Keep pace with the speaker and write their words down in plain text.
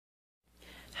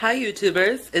Hi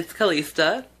YouTubers, it's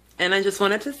Kalista, and I just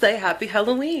wanted to say happy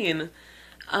Halloween.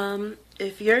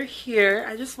 If you're here,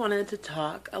 I just wanted to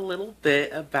talk a little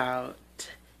bit about,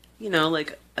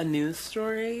 like a news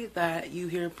story that you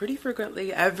hear pretty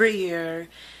frequently every year,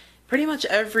 pretty much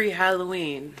every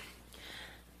Halloween.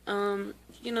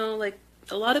 Like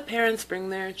a lot of parents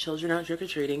bring their children out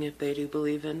trick-or-treating if they do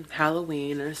believe in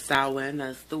Halloween or Samhain,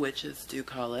 as the witches do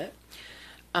call it.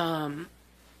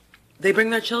 They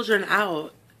bring their children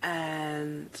out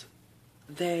and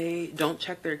they don't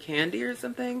check their candy or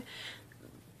something.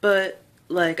 But,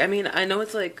 I know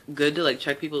it's, good to,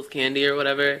 check people's candy or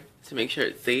whatever to make sure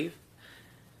it's safe.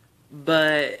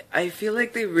 But I feel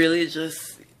like they really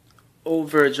just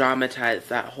over-dramatize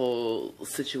that whole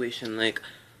situation. Like,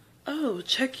 oh,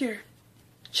 check your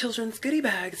children's goodie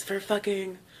bags for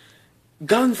fucking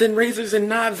guns and razors and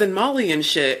knives and Molly and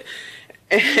shit.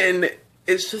 And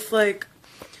it's just like,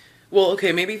 well,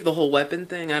 okay, maybe the whole weapon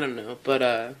thing, I don't know.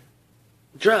 But,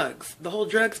 drugs. The whole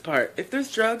drugs part. If there's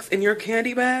drugs in your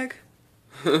candy bag,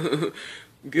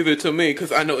 give it to me,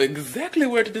 because I know exactly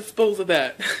where to dispose of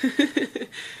that.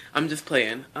 I'm just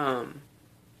playing.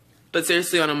 But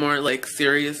seriously, on a more,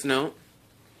 serious note,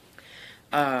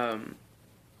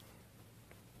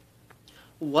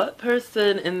 what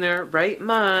person in their right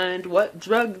mind, what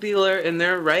drug dealer in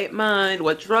their right mind,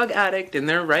 what drug addict in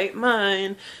their right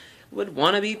mind would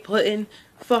want to be putting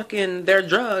fucking their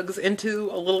drugs into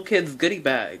a little kid's goodie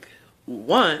bag?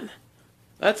 One,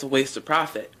 that's a waste of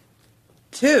profit.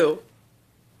 Two,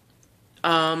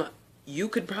 you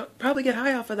could probably get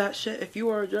high off of that shit if you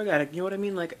are a drug addict. You know what I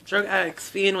mean? Like, drug addicts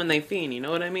fiend when they fiend, you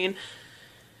know what I mean?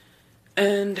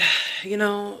 And,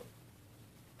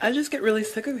 I just get really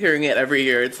sick of hearing it every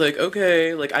year. It's like,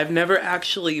 okay, I've never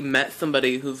actually met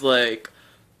somebody who's like,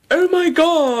 oh my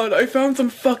god, I found some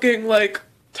fucking,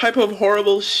 type of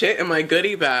horrible shit in my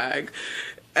goodie bag,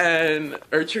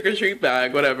 or trick-or-treat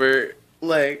bag, whatever.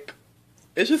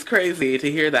 It's just crazy to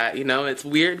hear that, It's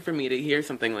weird for me to hear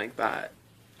something like that.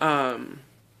 I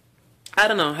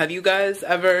don't know, have you guys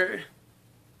ever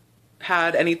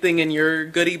had anything in your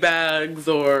goodie bags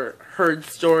or heard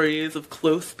stories of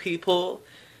close people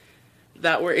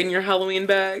that were in your Halloween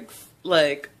bags?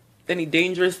 Any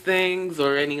dangerous things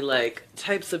or any,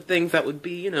 types of things that would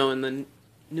be, in the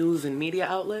news and media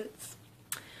outlets?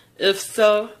 If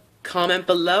so, comment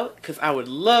below, because I would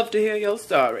love to hear your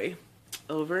story.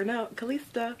 Over and out,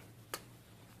 Kalista.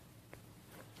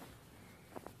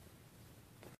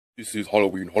 This is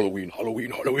Halloween, Halloween,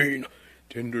 Halloween, Halloween.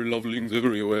 Tender lovelings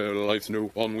everywhere, life's no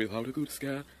fun without a good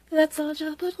scare. Let's all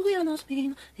jump, but we are not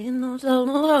mean in no town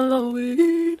of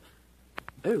Halloween.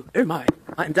 Oh my,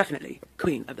 I am definitely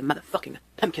queen of the motherfucking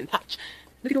pumpkin patch.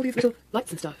 Look at all these little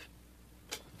lights and stuff.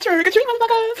 Trick-or-treat,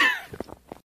 motherfuckers!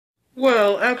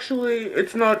 Well, actually,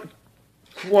 it's not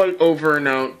quite over and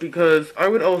out, because I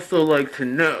would also like to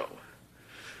know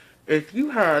if you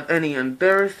have any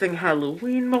embarrassing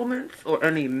Halloween moments or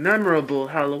any memorable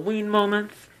Halloween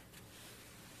moments.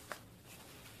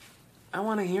 I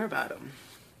want to hear about them.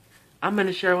 I'm going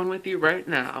to share one with you right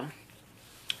now.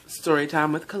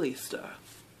 Storytime with Kalista.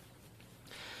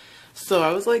 So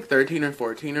I was 13 or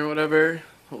 14 or whatever.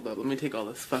 Hold up, let me take all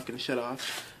this fucking shit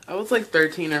off. I was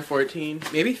 13 or 14,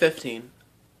 maybe 15.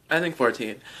 I think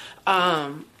 14.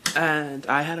 And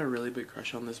I had a really big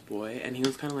crush on this boy, and he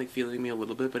was kind of feeling me a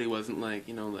little bit, but he wasn't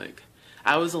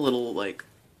I was a little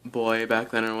boy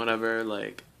back then or whatever,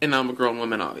 and I'm a grown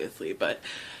woman obviously, but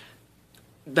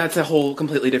that's a whole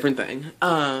completely different thing.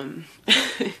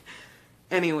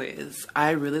 Anyways,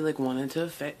 I really wanted to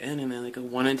fit in, and I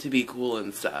wanted to be cool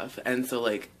and stuff. And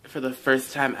so for the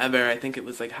first time ever, I think it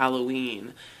was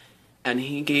Halloween, and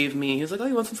he was like, oh,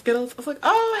 you want some Skittles? I was like, oh,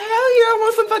 hell yeah, I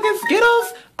want some fucking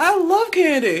Skittles. I love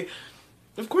candy.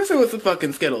 Of course I want some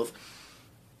fucking Skittles.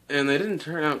 And they didn't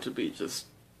turn out to be just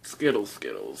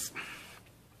Skittles.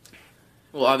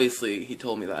 Well, obviously, he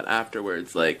told me that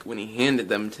afterwards, when he handed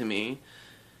them to me.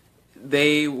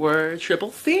 They were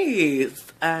triple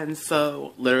C's. And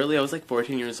so, literally, I was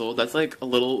 14 years old. That's a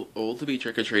little old to be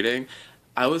trick-or-treating.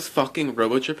 I was fucking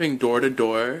robo-tripping door to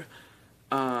door,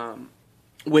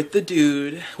 with the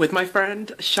dude, with my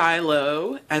friend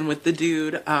Shiloh, and with the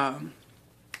dude, I'm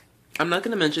not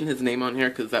gonna mention his name on here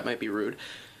because that might be rude.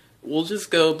 We'll just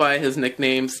go by his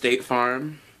nickname, State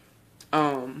Farm.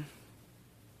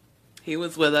 He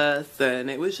was with us, and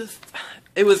it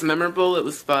was memorable, it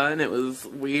was fun, it was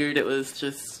weird, it was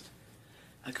just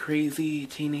a crazy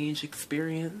teenage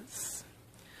experience.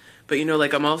 But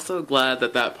I'm also glad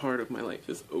that that part of my life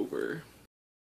is over.